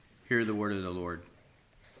Hear the word of the Lord.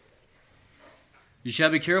 You shall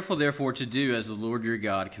be careful, therefore, to do as the Lord your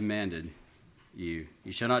God commanded you.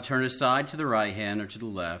 You shall not turn aside to the right hand or to the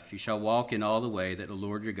left. You shall walk in all the way that the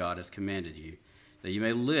Lord your God has commanded you, that you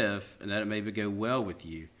may live and that it may go well with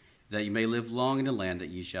you, that you may live long in the land that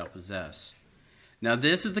you shall possess. Now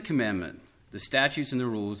this is the commandment, the statutes and the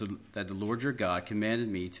rules that the Lord your God commanded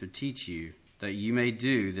me to teach you, that you may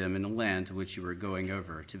do them in the land to which you are going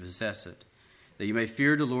over to possess it, that you may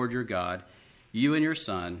fear the Lord your God, you and your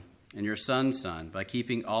son and your son's son, by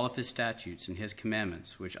keeping all of his statutes and his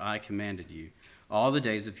commandments, which I commanded you, all the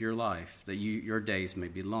days of your life, that your days may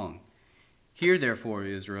be long. Hear therefore,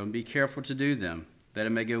 Israel, and be careful to do them, that it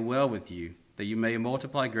may go well with you, that you may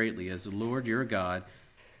multiply greatly, as the Lord your God,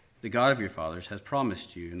 the God of your fathers, has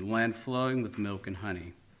promised you, in the land flowing with milk and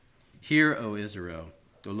honey. Hear, O Israel,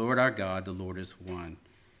 the Lord our God, the Lord is one.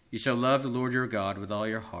 You shall love the Lord your God with all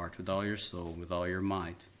your heart, with all your soul, with all your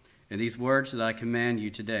might. And these words that I command you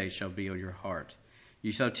today shall be on your heart.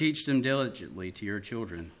 You shall teach them diligently to your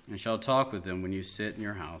children, and shall talk with them when you sit in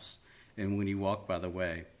your house, and when you walk by the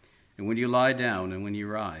way, and when you lie down, and when you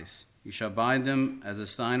rise. You shall bind them as a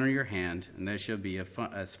sign on your hand, and they shall be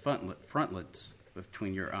as frontlets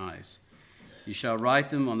between your eyes. You shall write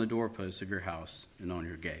them on the doorposts of your house and on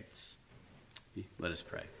your gates. Let us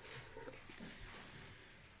pray.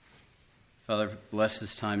 Father, bless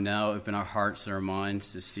this time now. Open our hearts and our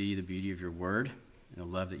minds to see the beauty of your word and the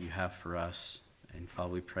love that you have for us. And Father,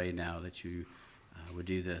 we pray now that you would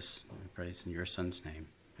do this. We praise in your Son's name.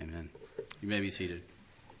 Amen. You may be seated.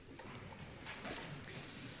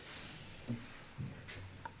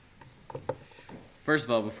 First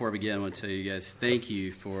of all, before I begin, I want to tell you guys thank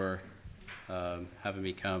you for having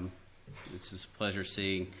me come. It's a pleasure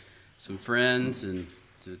seeing some friends and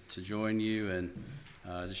to join you and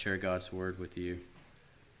to share God's word with you.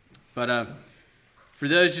 But for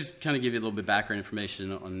those, just kind of give you a little bit of background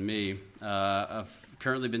information on me. I've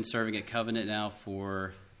currently been serving at Covenant now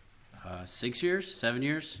for 7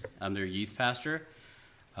 years. I'm their youth pastor.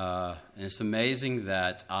 And it's amazing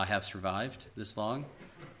that I have survived this long,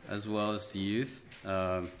 as well as the youth.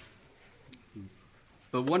 But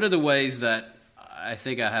one of the ways that I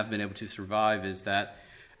think I have been able to survive is that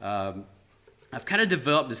I've kind of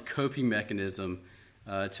developed this coping mechanism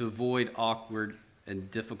to avoid awkward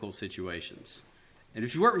and difficult situations. And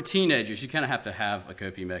if you work with teenagers, you kind of have to have a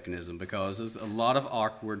coping mechanism because there's a lot of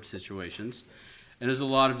awkward situations and there's a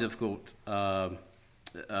lot of difficult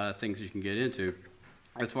things you can get into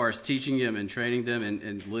as far as teaching them and training them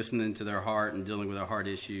and listening to their heart and dealing with their heart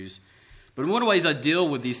issues. But one of the ways I deal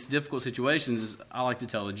with these difficult situations is I like to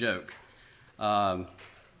tell a joke. And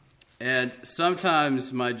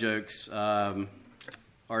sometimes my jokes are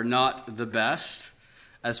not the best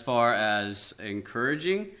as far as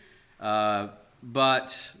encouraging,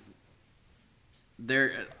 but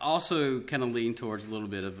they're also kind of lean towards a little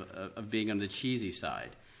bit of being on the cheesy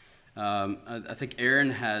side. I think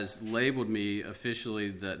Aaron has labeled me officially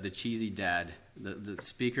the cheesy dad, the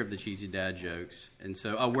speaker of the cheesy dad jokes, and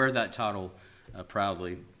so I wear that title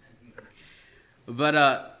proudly. But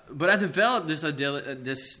I developed this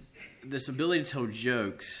ability to tell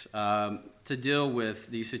jokes to deal with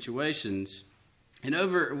these situations. And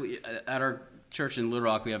at our church in Little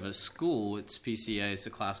Rock, we have a school. It's PCA. It's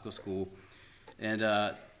a classical school. And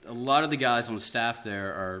a lot of the guys on the staff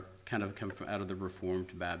there are kind of come from out of the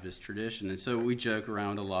Reformed Baptist tradition. And so we joke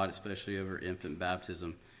around a lot, especially over infant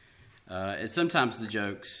baptism. And sometimes the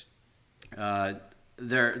jokes, they're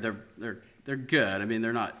good. I mean,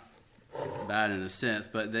 they're not bad in a sense,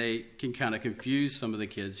 but they can kind of confuse some of the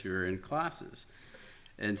kids who are in classes.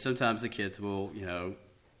 And sometimes the kids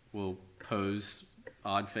will pose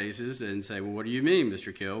odd faces and say, well, what do you mean,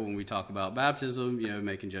 Mr. Kill, when we talk about baptism,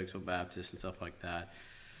 making jokes about Baptists and stuff like that.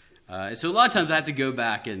 And so a lot of times I have to go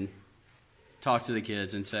back and talk to the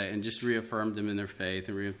kids and just reaffirm them in their faith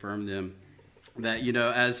and reaffirm them that,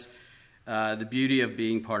 as the beauty of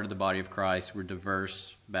being part of the body of Christ, we're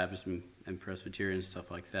diverse, Baptist and Presbyterian and stuff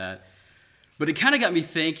like that. But it kind of got me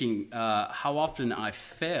thinking how often I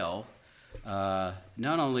fail, not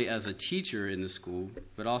only as a teacher in the school,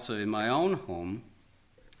 but also in my own home,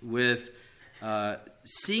 with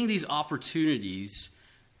seeing these opportunities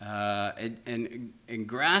and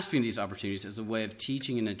grasping these opportunities as a way of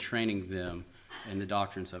teaching and training them in the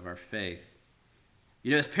doctrines of our faith.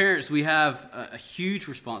 As parents, we have a huge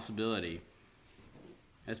responsibility,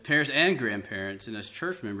 as parents and grandparents and as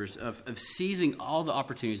church members, of seizing all the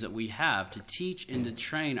opportunities that we have to teach and to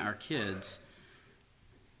train our kids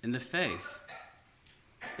in the faith.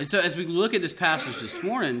 And so as we look at this passage this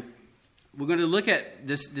morning, we're going to look at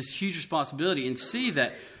this huge responsibility and see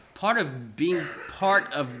that part of being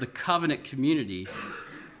part of the covenant community,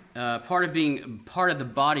 part of being part of the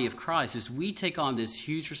body of Christ, is we take on this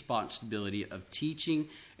huge responsibility of teaching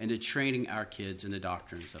and to training our kids in the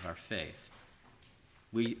doctrines of our faith.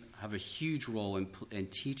 We have a huge role in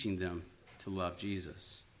teaching them to love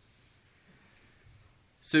Jesus.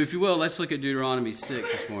 So if you will, let's look at Deuteronomy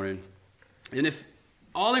 6 this morning. And if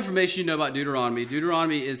all the information you know about Deuteronomy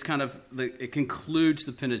is it concludes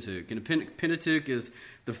the Pentateuch. And the Pentateuch is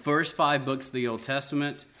the first 5 books of the Old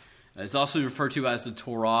Testament. It's also referred to as the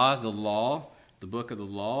Torah, the law, the book of the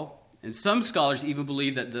law. And some scholars even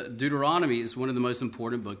believe that the Deuteronomy is one of the most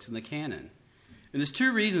important books in the canon. And there's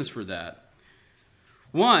 2 reasons for that.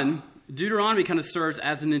 One, Deuteronomy kind of serves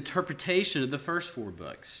as an interpretation of the first 4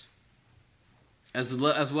 books, as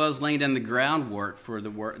well as laying down the groundwork for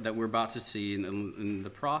the work that we're about to see in the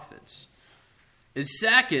prophets. And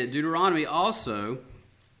second, Deuteronomy also,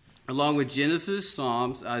 along with Genesis,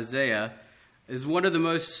 Psalms, Isaiah, is one of the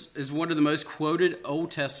most quoted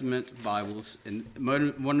Old Testament Bibles and one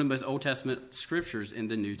of the most Old Testament scriptures in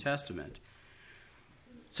the New Testament.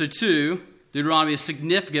 So 2, Deuteronomy is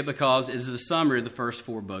significant because it is a summary of the first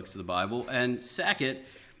 4 books of the Bible, and second,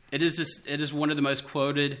 it is one of the most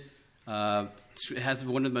quoted. It has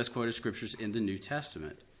one of the most quoted scriptures in the New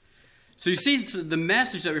Testament. So you see, the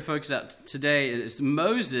message that we're focused on today is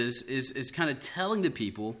Moses is kind of telling the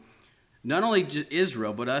people, not only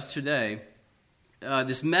Israel, but us today,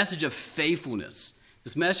 this message of faithfulness,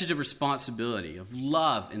 this message of responsibility, of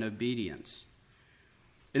love and obedience.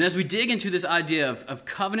 And as we dig into this idea of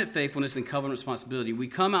covenant faithfulness and covenant responsibility, we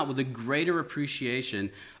come out with a greater appreciation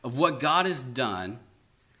of what God has done,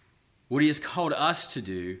 what he has called us to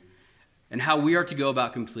do, and how we are to go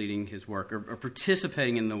about completing his work or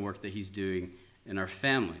participating in the work that he's doing in our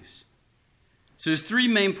families. So there's 3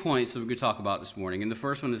 main points that we're going to talk about this morning. And the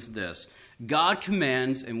first one is this: God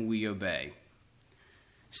commands and we obey.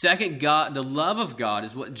 Second, the love of God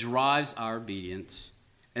is what drives our obedience.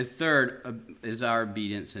 And third is our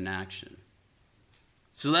obedience in action.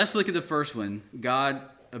 So let's look at the first one: God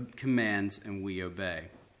commands and we obey.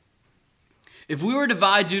 If we were to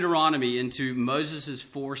divide Deuteronomy into Moses'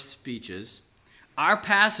 4 speeches, our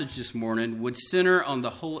passage this morning would center on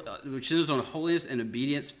holiness and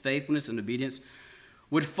obedience, faithfulness and obedience,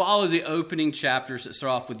 would follow the opening chapters that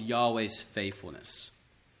start off with Yahweh's faithfulness.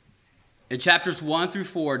 In chapters 1 through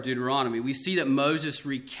 4 of Deuteronomy, we see that Moses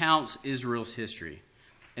recounts Israel's history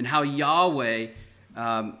and how Yahweh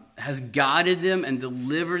has guided them and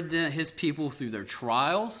delivered his people through their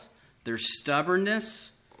trials, their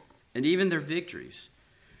stubbornness, and even their victories.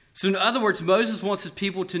 So in other words, Moses wants his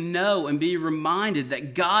people to know and be reminded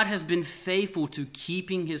that God has been faithful to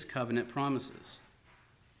keeping his covenant promises.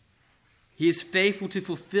 He is faithful to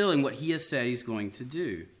fulfilling what he has said he's going to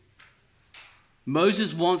do.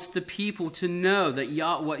 Moses wants the people to know that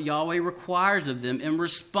what Yahweh requires of them in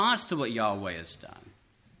response to what Yahweh has done.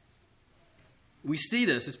 We see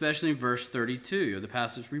this especially in verse 32 of the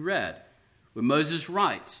passage we read, when Moses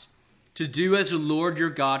writes, "To do as the Lord your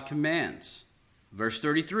God commands." Verse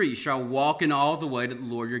 33, "You shall walk in all the way that the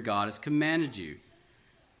Lord your God has commanded you."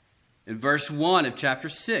 In verse 1 of chapter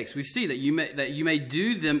 6, we see that you may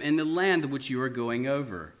do them in the land which you are going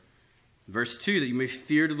over. Verse 2, that you may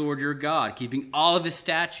fear the Lord your God, keeping all of his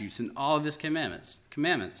statutes and all of his commandments.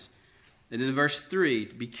 And in verse 3,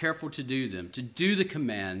 be careful to do them, to do the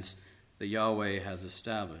commands that Yahweh has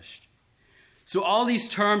established. So all these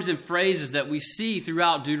terms and phrases that we see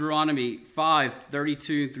throughout Deuteronomy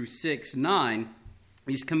 5:32 through 6:9,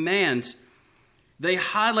 these commands, they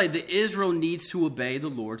highlight that Israel needs to obey the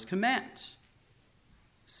Lord's commands.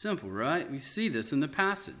 Simple, right? We see this in the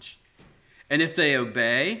passage. And if they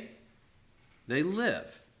obey, they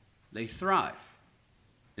live, they thrive,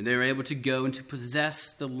 and they're able to go and to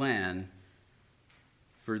possess the land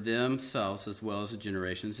for themselves as well as the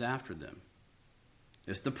generations after them.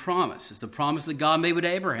 It's the promise. It's the promise that God made with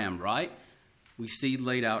Abraham, right? We see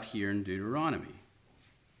laid out here in Deuteronomy.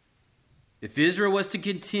 If Israel was to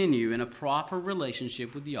continue in a proper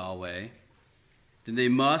relationship with Yahweh, then they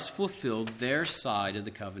must fulfill their side of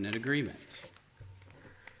the covenant agreement.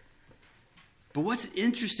 But what's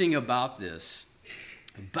interesting about this,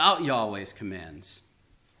 about Yahweh's commands,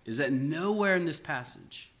 is that nowhere in this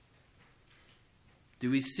passage do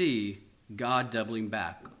we see God doubling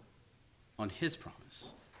back on his promise,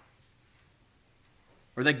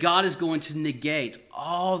 or that God is going to negate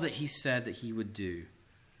all that he said that he would do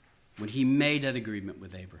when he made that agreement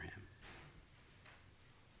with Abraham.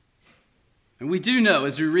 And we do know,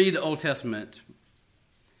 as we read the Old Testament,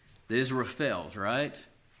 that Israel failed, right?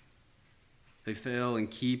 They failed in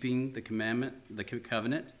keeping the commandment, the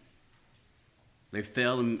covenant. They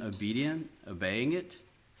failed in obeying it,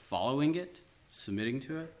 following it, submitting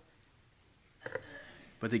to it.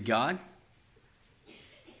 But did God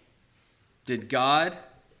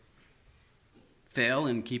fail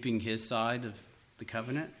in keeping his side of the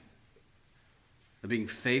covenant? Of being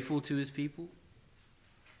faithful to his people?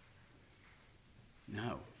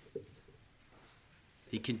 No.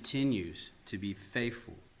 He continues to be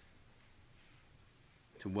faithful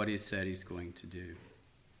to what he said he's going to do.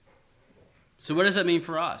 So what does that mean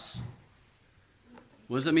for us?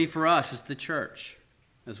 What does that mean for us as the church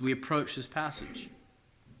as we approach this passage?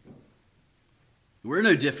 We're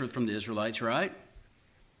no different from the Israelites, right?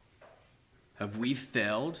 Have we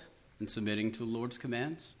failed in submitting to the Lord's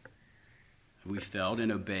commands? Have we failed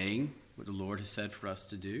in obeying what the Lord has said for us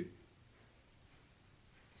to do?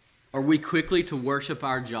 Are we quickly to worship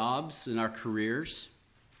our jobs and our careers,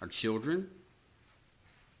 our children?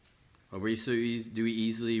 Do we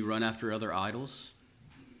easily run after other idols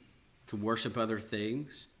to worship other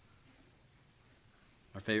things?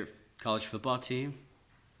 Our favorite college football team?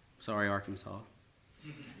 Sorry, Arkansas.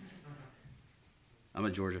 I'm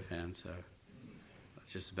a Georgia fan, so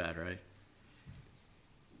that's just bad, right?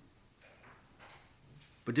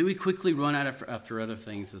 But do we quickly run out after other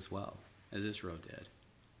things as well, as Israel did?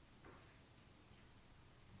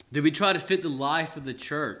 Do we try to fit the life of the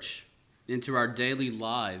church into our daily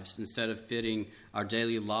lives instead of fitting our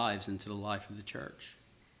daily lives into the life of the church?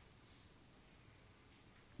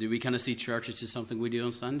 Do we kind of see church as just something we do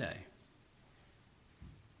on Sunday?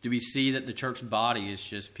 Do we see that the church body is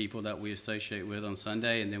just people that we associate with on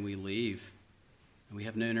Sunday and then we leave and we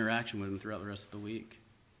have no interaction with them throughout the rest of the week?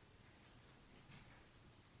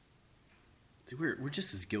 See, we're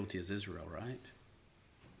just as guilty as Israel, right?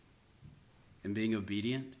 In being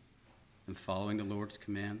obedient and following the Lord's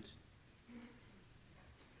commands.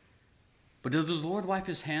 But does the Lord wipe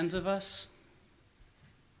his hands of us?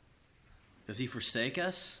 Does he forsake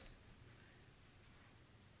us?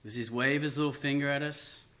 Does he wave his little finger at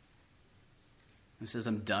us and says,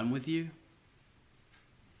 I'm done with you?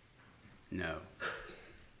 No.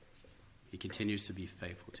 He continues to be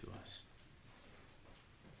faithful to us.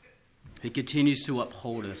 He continues to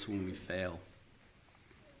uphold us when we fail,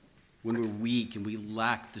 when we're weak and we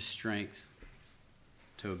lack the strength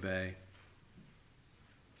to obey.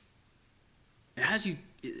 We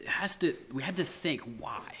had to think,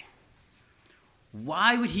 why?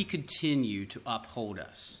 Why would he continue to uphold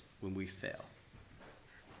us when we fail?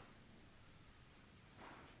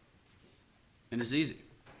 And it's easy.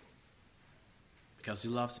 Because he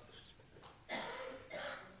loves us.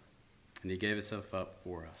 And he gave himself up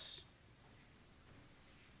for us.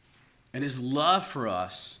 And his love for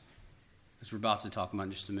us, as we're about to talk about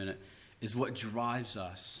in just a minute, is what drives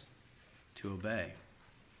us to obey.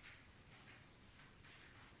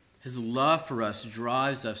 His love for us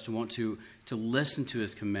drives us to want to listen to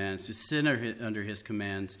his commands, to sit under his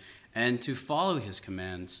commands, and to follow his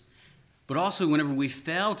commands. But also, whenever we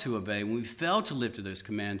fail to obey, when we fail to live to those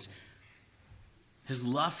commands, his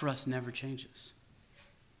love for us never changes.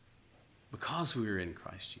 Because we are in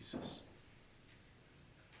Christ Jesus.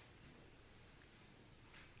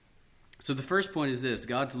 So the first point is this: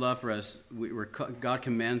 God's love for us, God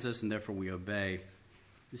commands us and therefore we obey.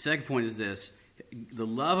 The second point is this: the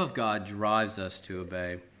love of God drives us to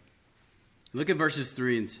obey. Look at verses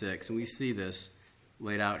 3 and 6, and we see this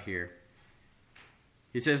laid out here.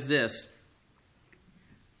 He says this,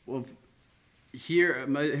 well, here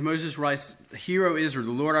Moses writes, "Hear, O Israel,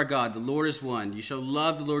 the Lord our God, the Lord is one. You shall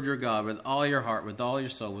love the Lord your God with all your heart, with all your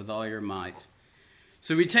soul, with all your might."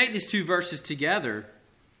 So we take these two verses together.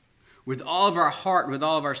 With all of our heart, with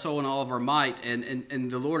all of our soul, and all of our might, and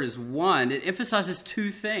the Lord is one, it emphasizes two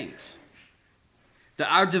things.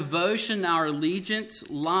 That our devotion, our allegiance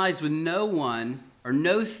lies with no one or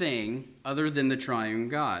no thing other than the triune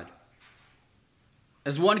God.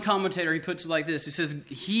 As one commentator, he puts it like this. He says,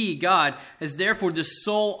 He, God, is therefore the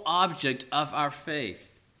sole object of our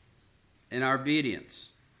faith and our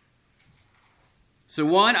obedience. So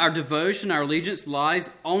one, our devotion, our allegiance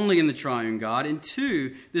lies only in the triune God. And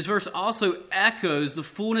two, this verse also echoes the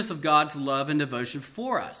fullness of God's love and devotion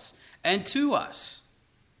for us and to us.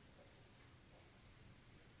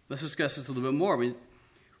 Let's discuss this a little bit more. When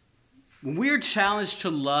we are challenged to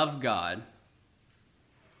love God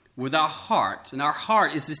with our heart, and our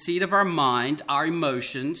heart is the seat of our mind, our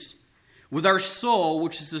emotions, with our soul,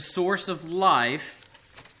 which is the source of life,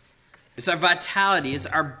 it's our vitality, it's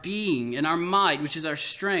our being, and our might, which is our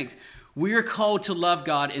strength. We are called to love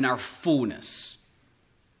God in our fullness,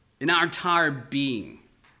 in our entire being.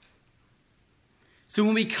 So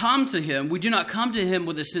when we come to him, we do not come to him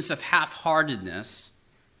with a sense of half-heartedness,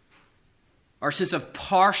 our sense of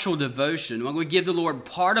partial devotion. I'm going to give the Lord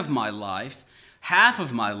part of my life, half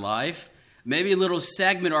of my life, maybe a little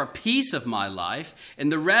segment or piece of my life,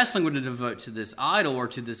 and the rest I'm going to devote to this idol or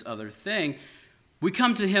to this other thing. We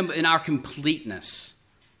come to him in our completeness,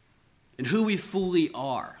 in who we fully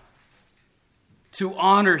are, to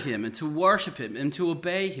honor him and to worship him and to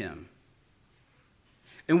obey him.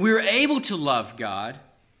 And we're able to love God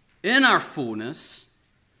in our fullness,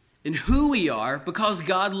 in who we are, because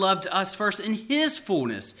God loved us first in his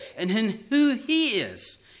fullness and in who he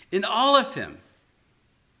is, in all of him.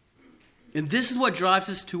 And this is what drives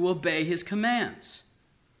us to obey his commands.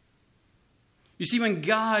 You see,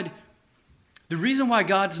 the reason why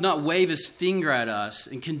God does not wave his finger at us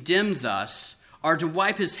and condemns us or to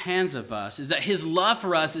wipe his hands of us is that his love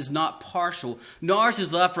for us is not partial, nor is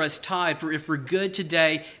his love for us tied for if we're good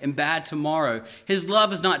today and bad tomorrow. His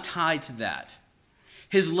love is not tied to that.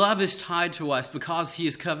 His love is tied to us because he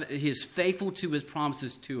is faithful to his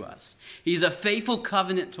promises to us. He's a faithful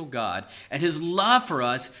covenantal God, and his love for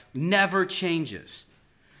us never changes.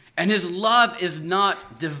 And his love is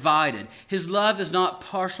not divided. His love is not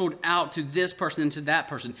parceled out to this person and to that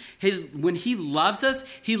person. When he loves us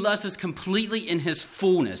completely in his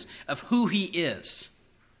fullness of who he is.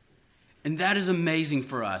 And that is amazing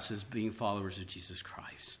for us as being followers of Jesus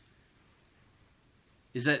Christ.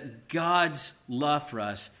 Is that God's love for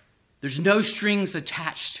us, there's no strings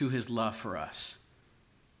attached to his love for us.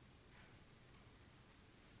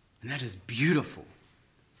 And that is beautiful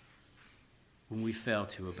when we fail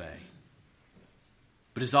to obey.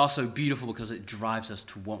 But it's also beautiful because it drives us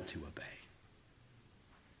to want to obey.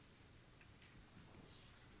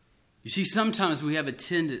 You see, sometimes we have a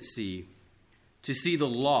tendency to see the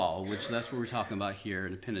law, which that's what we're talking about here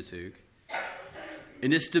in the Pentateuch,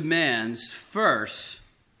 and its demands first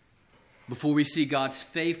before we see God's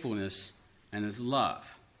faithfulness and his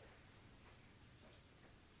love.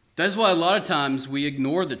 That's why a lot of times we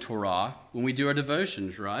ignore the Torah when we do our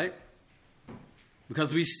devotions, right?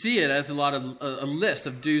 Because we see it as a list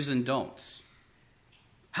of do's and don'ts.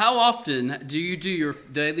 How often do you do your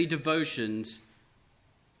daily devotions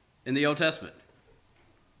in the Old Testament?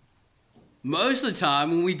 Most of the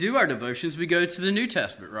time when we do our devotions, we go to the New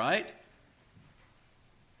Testament, right?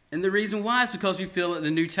 And the reason why is because we feel that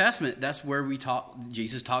the New Testament, that's where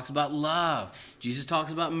Jesus talks about love. Jesus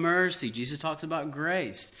talks about mercy. Jesus talks about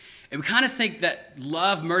grace. And we kind of think that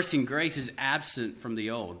love, mercy, and grace is absent from the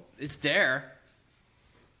Old. It's there.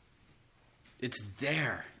 It's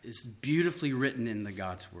there. It's beautifully written in the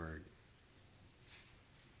God's Word.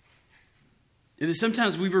 And then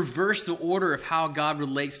sometimes we reverse the order of how God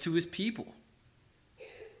relates to his people.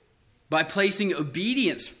 By placing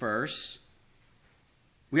obedience first,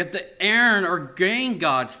 we have to earn or gain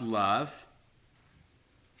God's love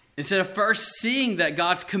instead of first seeing that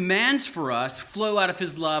God's commands for us flow out of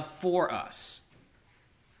his love for us.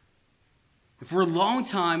 And for a long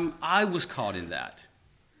time, I was caught in that.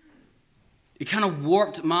 It kind of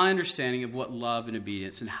warped my understanding of what love and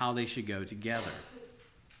obedience and how they should go together.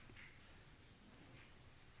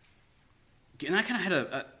 And I kind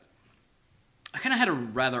of had a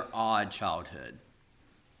rather odd childhood.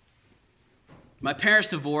 My parents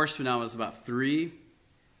divorced when I was about 3.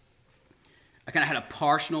 I kind of had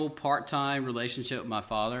a part-time relationship with my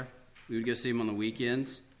father. We would go see him on the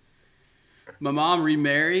weekends. My mom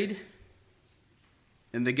remarried,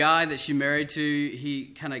 and the guy that she married to, he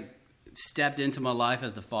kind of stepped into my life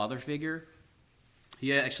as the father figure.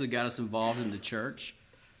 He actually got us involved in the church,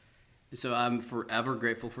 and so I'm forever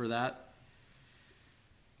grateful for that.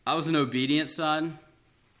 I was an obedient son.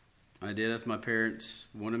 I did as my parents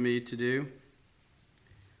wanted me to do.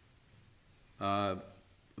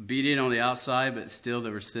 Obedient on the outside, but still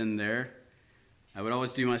there was sin there. I would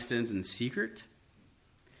always do my sins in secret.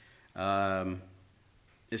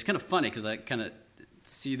 It's kind of funny because I kind of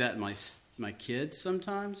see that in my kids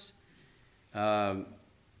sometimes. And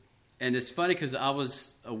it's funny because I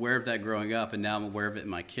was aware of that growing up, and now I'm aware of it in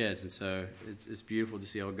my kids. And so it's beautiful to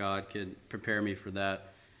see how God could prepare me for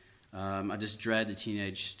that. I just dread the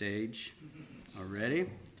teenage stage already.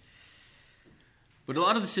 But a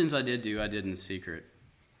lot of the sins I did in secret.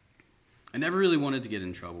 I never really wanted to get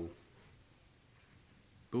in trouble.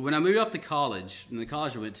 But when I moved off to college, and the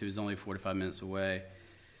college I went to was only 45 minutes away,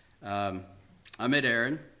 I met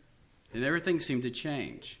Aaron, and everything seemed to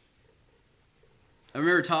change. I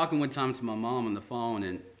remember talking one time to my mom on the phone,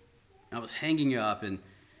 and I was hanging up, and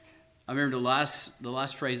I remember the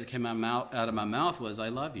last phrase that came out of my mouth was, "I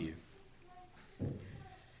love you."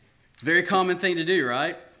 It's a very common thing to do,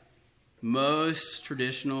 right? Most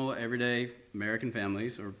traditional, everyday American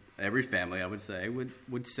families, or every family, I would say,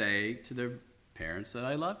 would say to their parents that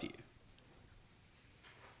I love you.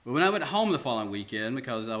 But when I went home the following weekend,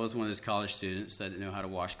 because I was one of those college students that didn't know how to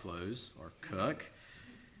wash clothes or cook,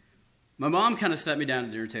 my mom kind of sat me down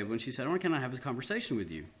at the dinner table and she said, can I have a conversation with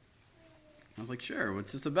you? I was like, sure,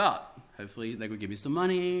 what's this about? Hopefully they would give me some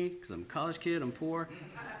money because I'm a college kid, I'm poor.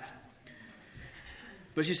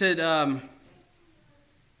 But she said,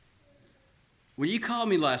 when you called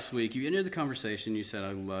me last week, you ended the conversation, you said,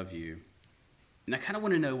 I love you. And I kind of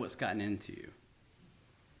want to know what's gotten into you.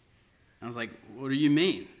 I was like, what do you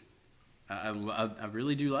mean? I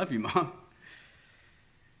really do love you, Mom.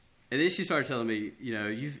 And then she started telling me,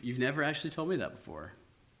 you've never actually told me that before.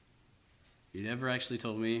 You never actually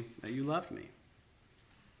told me that you loved me.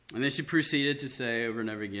 And then she proceeded to say over and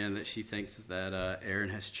over again that she thinks that Aaron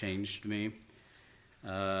has changed me,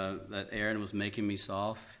 that Aaron was making me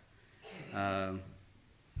soft. But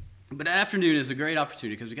the afternoon is a great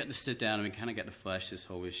opportunity because we got to sit down and we kind of got to flesh this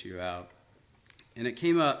whole issue out. And it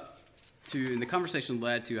came up and the conversation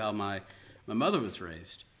led to how my mother was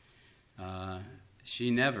raised.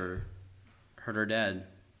 She never heard her dad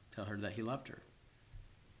tell her that he loved her.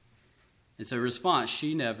 And so in response,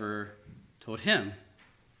 she never told him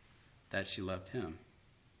that she loved him.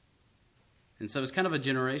 And so it's kind of a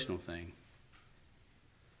generational thing.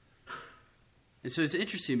 And so it's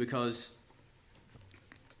interesting because,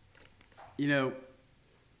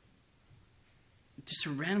 just a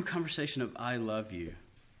random conversation of I love you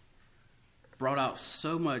brought out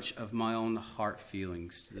so much of my own heart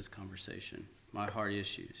feelings to this conversation, my heart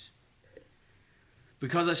issues.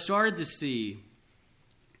 Because I started to see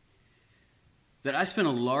that I spent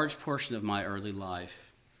a large portion of my early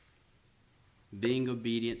life being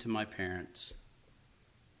obedient to my parents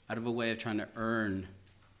out of a way of trying to earn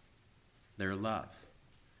their love.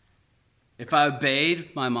 If I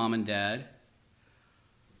obeyed my mom and dad,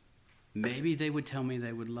 maybe they would tell me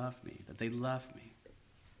they would love me, that they love me.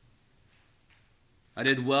 I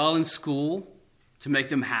did well in school to make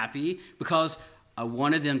them happy because I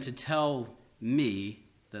wanted them to tell me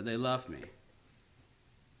that they loved me.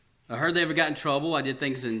 I heard they ever got in trouble. I did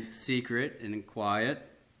things in secret and in quiet,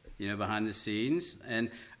 behind the scenes. And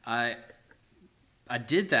I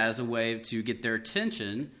did that as a way to get their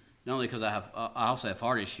attention, not only because I also have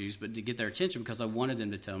heart issues, but to get their attention because I wanted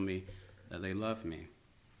them to tell me that they loved me.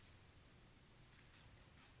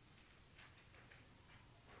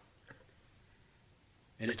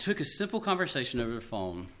 And it took a simple conversation over the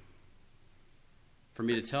phone for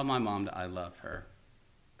me to tell my mom that I love her,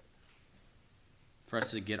 for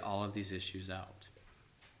us to get all of these issues out.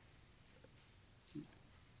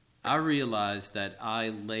 I realized that I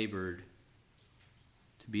labored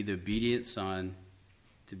to be the obedient son,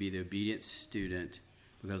 to be the obedient student,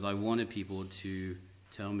 because I wanted people to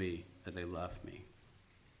tell me that they loved me.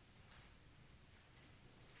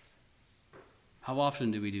 How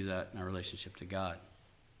often do we do that in our relationship to God?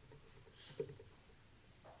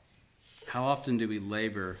 How often do we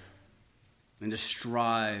labor and to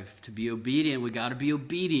strive to be obedient? We got to be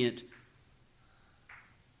obedient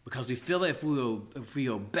because we feel that if we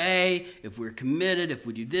obey, if we're committed, if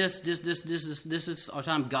we do this is our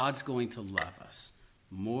time, God's going to love us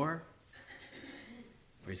more,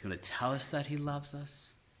 or He's going to tell us that He loves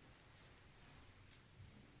us.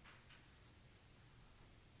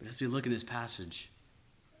 But as we look in this passage,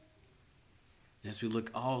 and as we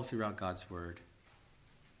look all throughout God's Word,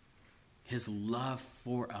 His love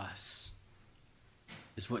for us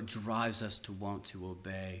is what drives us to want to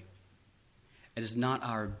obey. It is not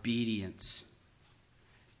our obedience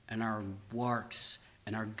and our works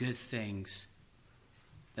and our good things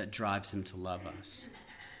that drives Him to love us.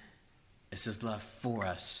 It's His love for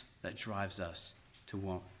us that drives us to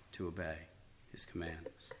want to obey His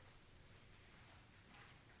commands.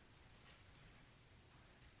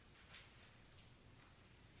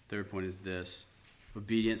 Third point is this: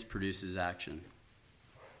 obedience produces action.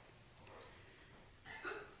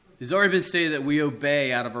 It's already been stated that we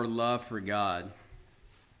obey out of our love for God.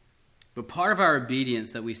 But part of our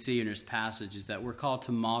obedience that we see in this passage is that we're called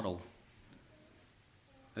to model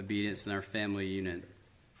obedience in our family unit,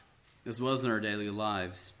 as well as in our daily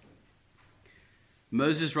lives.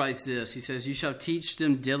 Moses writes this. He says, "You shall teach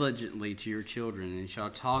them diligently to your children, and shall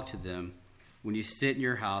talk to them when you sit in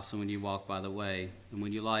your house, and when you walk by the way, and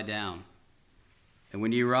when you lie down, and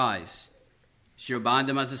when you rise. You shall bind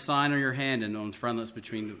them as a sign on your hand and on frontlets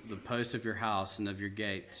between the post of your house and of your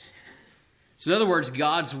gates." So in other words,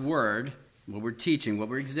 God's word, what we're teaching, what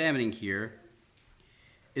we're examining here,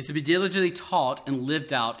 is to be diligently taught and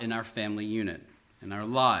lived out in our family unit, in our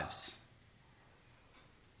lives.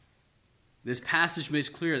 This passage makes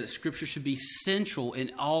clear that Scripture should be central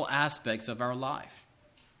in all aspects of our life.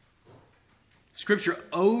 Scripture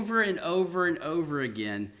over and over and over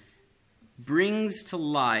again brings to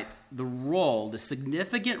light the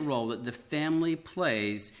significant role that the family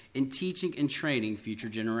plays in teaching and training future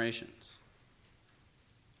generations.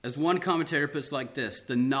 As one commentator puts it like this,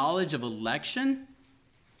 the knowledge of election,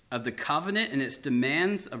 of the covenant and its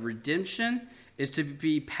demands of redemption is to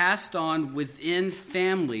be passed on within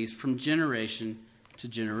families from generation to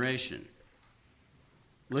generation.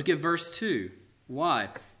 Look at verse 2. Why?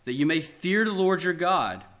 That you may fear the Lord your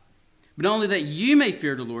God. But not only that you may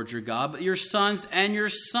fear the Lord your God, but your sons and your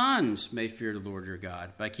sons may fear the Lord your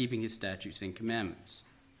God by keeping his statutes and commandments.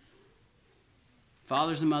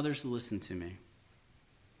 Fathers and mothers, listen to me.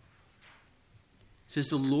 Since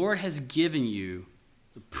the Lord has given you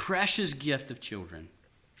the precious gift of children,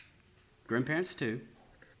 grandparents too,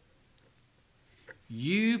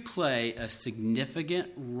 you play a significant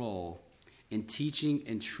role in teaching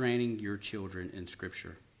and training your children in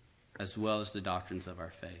Scripture, as well as the doctrines of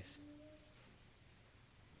our faith.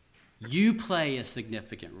 You play a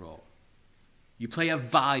significant role. You play a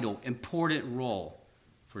vital, important role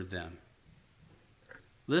for them.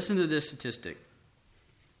 Listen to this statistic.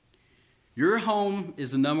 Your home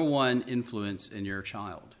is the number one influence in your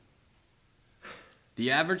child. The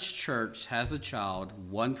average church has a child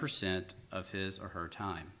 1% of his or her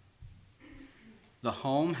time. The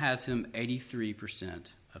home has him 83%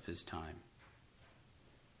 of his time.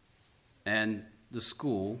 And the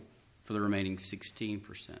school for the remaining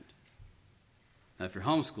 16%. Now, if you're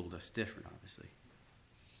homeschooled, that's different, obviously.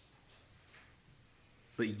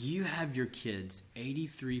 But you have your kids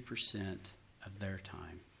 83% of their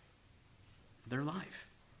time, their life.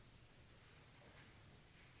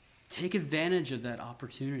 Take advantage of that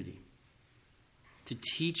opportunity to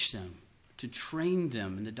teach them, to train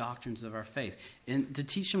them in the doctrines of our faith, and to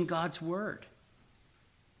teach them God's word.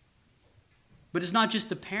 But it's not just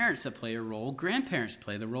the parents that play a role. Grandparents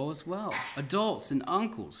play the role as well. Adults and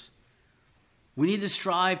uncles. We need to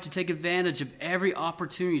strive to take advantage of every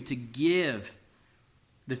opportunity to give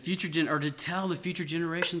the future to tell the future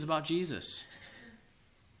generations about Jesus.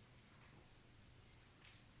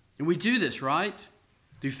 And we do this, right?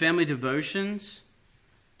 Through family devotions,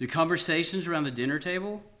 through conversations around the dinner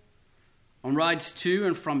table, on rides to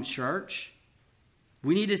and from church.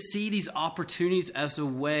 We need to see these opportunities as a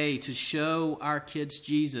way to show our kids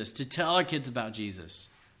Jesus, to tell our kids about Jesus.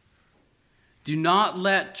 Do not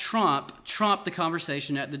let trump the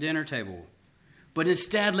conversation at the dinner table, but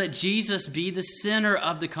instead let Jesus be the center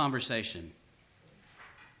of the conversation.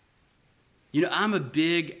 You know, I'm a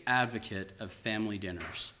big advocate of family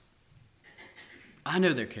dinners. I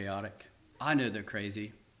know they're chaotic. I know they're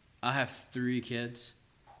crazy. I have 3 kids.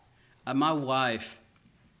 My wife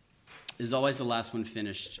is always the last one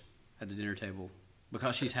finished at the dinner table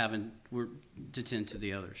because she's we're to tend to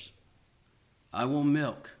the others. I want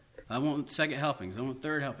milk. I want second helpings. I want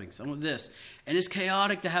third helpings. I want this. And it's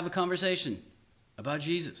chaotic to have a conversation about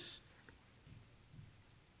Jesus.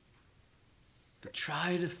 But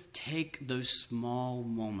try to take those small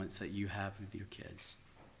moments that you have with your kids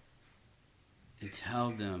and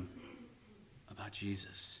tell them about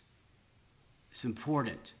Jesus. It's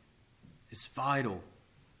important. It's vital.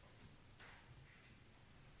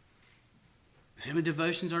 Family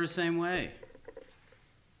devotions are the same way.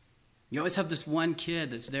 You always have this one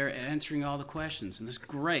kid that's there answering all the questions, and that's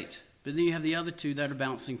great. But then you have the other 2 that are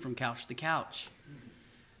bouncing from couch to couch.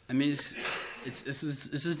 I mean, it's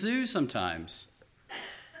a zoo sometimes.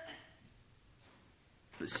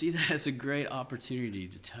 But see that as a great opportunity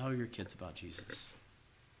to tell your kids about Jesus.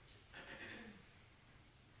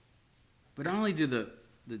 But not only do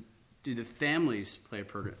the families play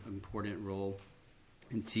an important role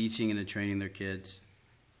in teaching and in training their kids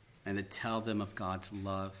and to tell them of God's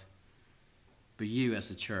love, but you as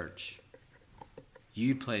a church,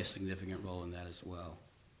 you play a significant role in that as well.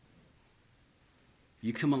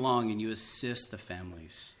 You come along and you assist the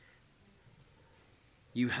families.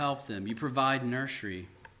 You help them. You provide nursery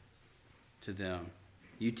to them.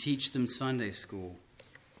 You teach them Sunday school.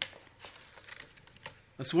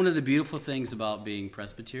 That's one of the beautiful things about being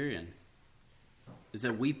Presbyterian, is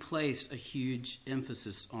that we place a huge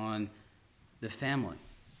emphasis on the family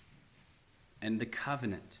and the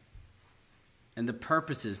covenant and the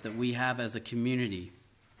purposes that we have as a community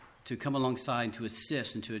to come alongside and to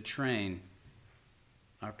assist and to train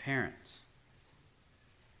our parents.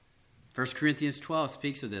 1 Corinthians 12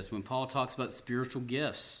 speaks of this when Paul talks about spiritual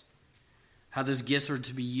gifts, how those gifts are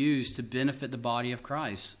to be used to benefit the body of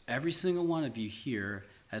Christ. Every single one of you here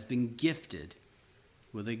has been gifted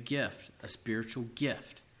with a gift, a spiritual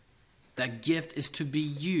gift. That gift is to be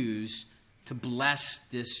used to bless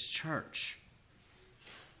this church.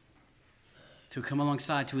 to come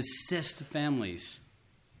alongside, to assist families,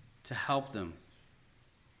 to help them.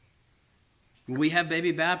 When we have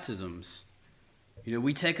baby baptisms,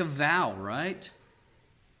 we take a vow, right?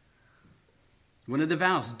 One of the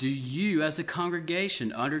vows, do you as a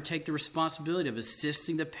congregation undertake the responsibility of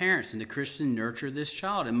assisting the parents in the Christian nurture of this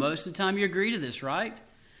child? And most of the time you agree to this, right?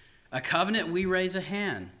 A covenant, we raise a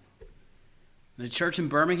hand. The church in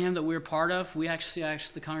Birmingham that we're part of, we actually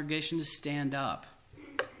ask the congregation to stand up.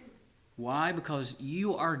 Why? Because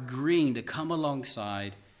you are agreeing to come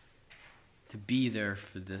alongside to be there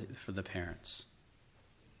for the parents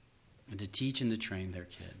and to teach and to train their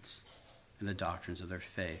kids in the doctrines of their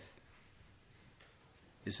faith.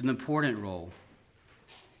 It's an important role.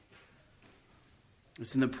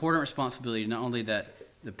 It's an important responsibility not only that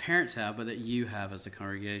the parents have, but that you have as a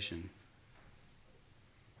congregation.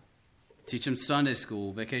 Teach them Sunday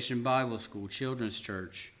school, Vacation Bible School, Children's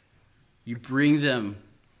Church. You bring them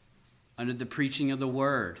under the preaching of the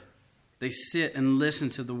Word. They sit and listen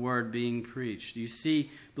to the Word being preached. You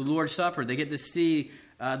see the Lord's Supper. They get to see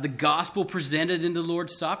the gospel presented in the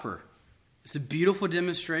Lord's Supper. It's a beautiful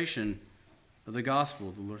demonstration of the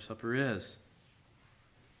gospel the Lord's Supper is.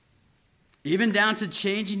 Even down to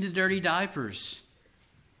changing the dirty diapers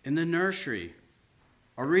in the nursery,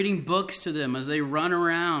 or reading books to them as they run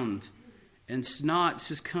around and snot's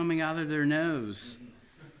just coming out of their nose.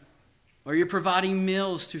 Or you're providing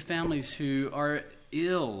meals to families who are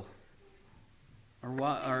ill,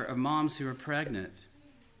 or moms who are pregnant.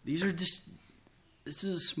 This is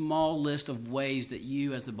a small list of ways that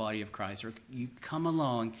you as the body of Christ, you come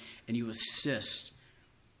along and you assist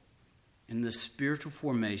in the spiritual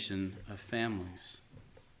formation of families.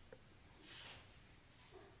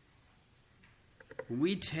 When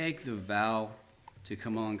we take the vow to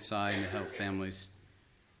come alongside and help families,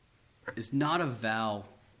 it's not a vow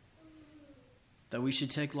that we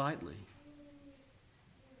should take lightly.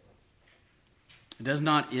 It does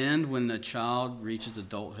not end when the child reaches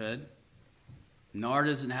adulthood, nor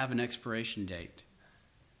does it have an expiration date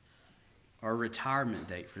or a retirement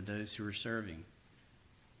date for those who are serving.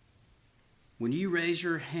 When you raise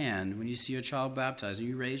your hand, when you see a child baptized, and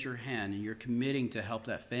you raise your hand and you're committing to help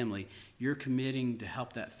that family, you're committing to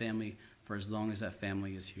help that family for as long as that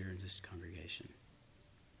family is here in this congregation.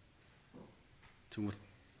 To when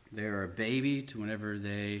they are a baby to whenever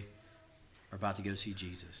they are about to go see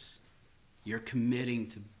Jesus. You're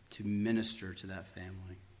committing to minister to that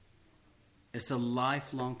family. It's a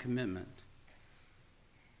lifelong commitment.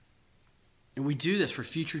 And we do this for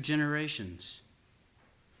future generations.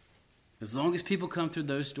 As long as people come through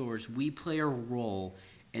those doors, we play a role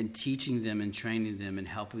in teaching them and training them and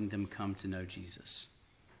helping them come to know Jesus.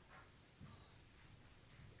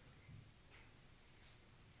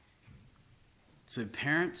 So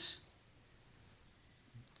parents,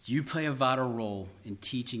 you play a vital role in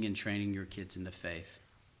teaching and training your kids in the faith.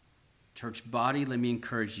 Church body, let me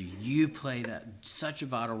encourage you. You play such a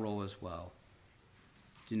vital role as well.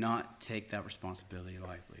 Do not take that responsibility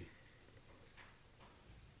lightly.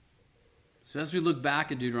 So as we look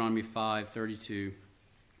back at Deuteronomy 5:32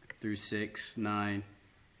 through 6:9,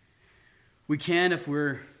 we can, if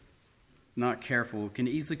we're not careful, can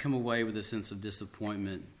easily come away with a sense of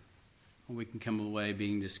disappointment. Or we can come away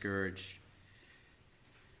being discouraged.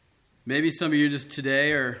 Maybe some of you just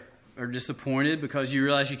today are disappointed because you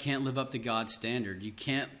realize you can't live up to God's standard. You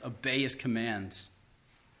can't obey His commands.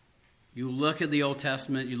 You look at the Old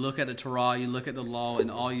Testament, you look at the Torah, you look at the law, and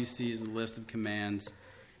all you see is a list of commands.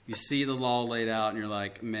 You see the law laid out, and you're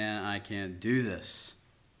like, man, I can't do this.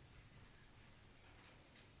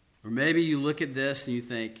 Or maybe you look at this and you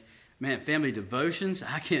think, man, family devotions,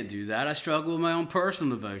 I can't do that. I struggle with my own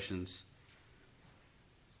personal devotions.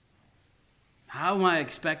 How am I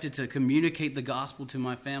expected to communicate the gospel to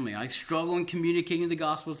my family? I struggle in communicating the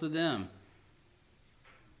gospel to them.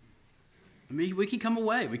 I mean, we can come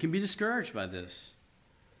away. We can be discouraged by this.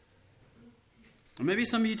 Or maybe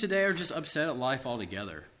some of you today are just upset at life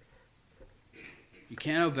altogether. You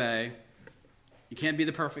can't obey. You can't be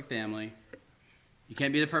the perfect family. You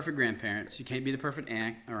can't be the perfect grandparents. You can't be the perfect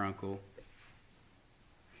aunt or uncle.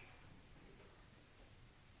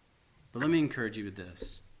 But let me encourage you with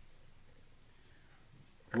this.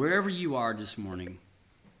 Wherever you are this morning,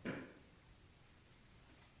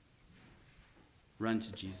 run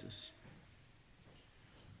to Jesus.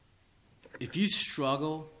 If you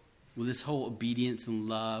struggle with this whole obedience and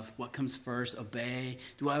love, what comes first? Obey.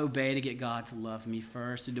 Do I obey to get God to love me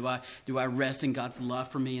first? Or do I rest in God's love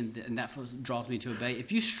for me and that draws me to obey?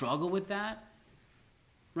 If you struggle with that,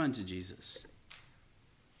 run to Jesus.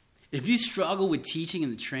 If you struggle with teaching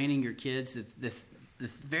and training your kids the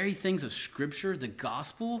very things of Scripture, the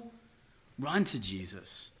gospel, run to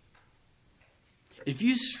Jesus. If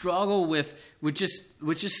you struggle with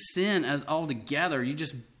just sin as altogether, you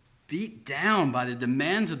just beat down by the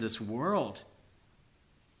demands of this world,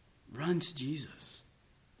 run to Jesus.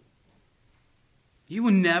 You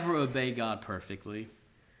will never obey God perfectly,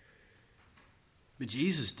 but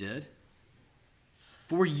Jesus did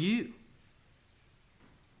for you.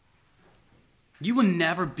 You will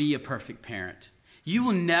never be a perfect parent. You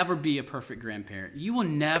will never be a perfect grandparent. You will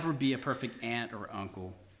never be a perfect aunt or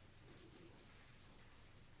uncle.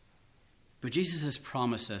 But Jesus has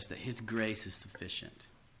promised us that his grace is sufficient.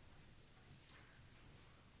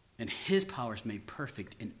 And his power is made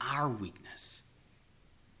perfect in our weakness.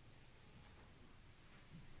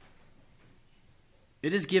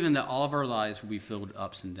 It is given that all of our lives will be filled with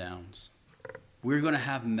ups and downs. We're going to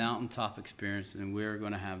have mountaintop experiences and we're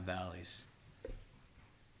going to have valleys.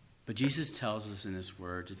 But Jesus tells us in his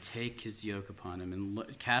word to take his yoke upon him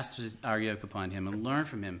and cast our yoke upon him and learn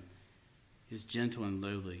from him. He's gentle and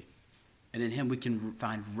lowly. And in him we can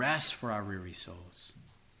find rest for our weary souls.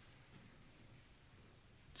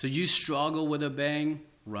 So you struggle with obeying,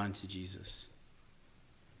 run to Jesus.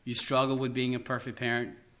 You struggle with being a perfect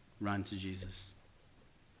parent, run to Jesus.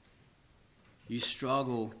 You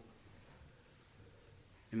struggle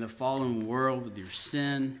in the fallen world with your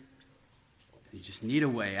sin, you just need a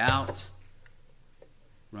way out,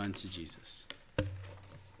 run to Jesus.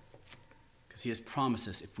 Because he has promised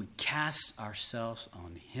us if we cast ourselves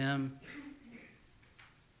on him,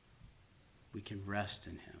 we can rest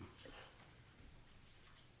in him.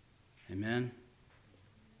 Amen?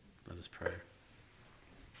 Let us pray.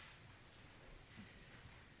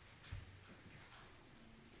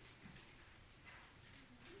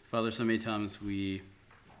 Father, so many times we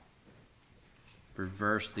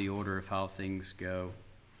reverse the order of how things go.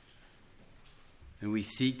 And we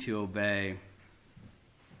seek to obey.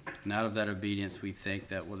 And out of that obedience, we think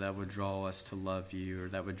that, well, that would draw us to love you, or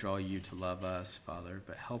that would draw you to love us, Father.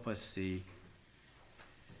 But help us see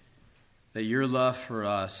that your love for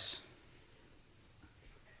us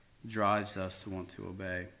drives us to want to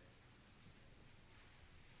obey.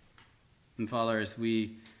 And Father, as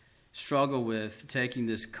we struggle with taking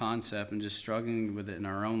this concept and just struggling with it in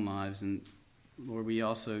our own lives, and Lord, we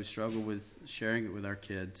also struggle with sharing it with our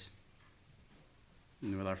kids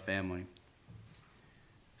and with our family.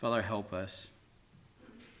 Father, help us.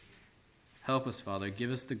 Help us, Father. Give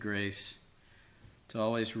us the grace to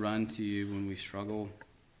always run to you when we struggle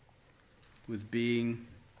with being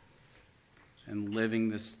and living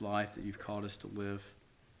this life that you've called us to live.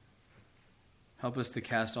 Help us to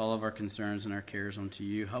cast all of our concerns and our cares onto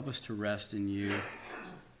you. Help us to rest in you.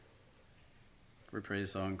 We pray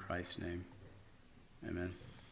this all in Christ's name. Amen.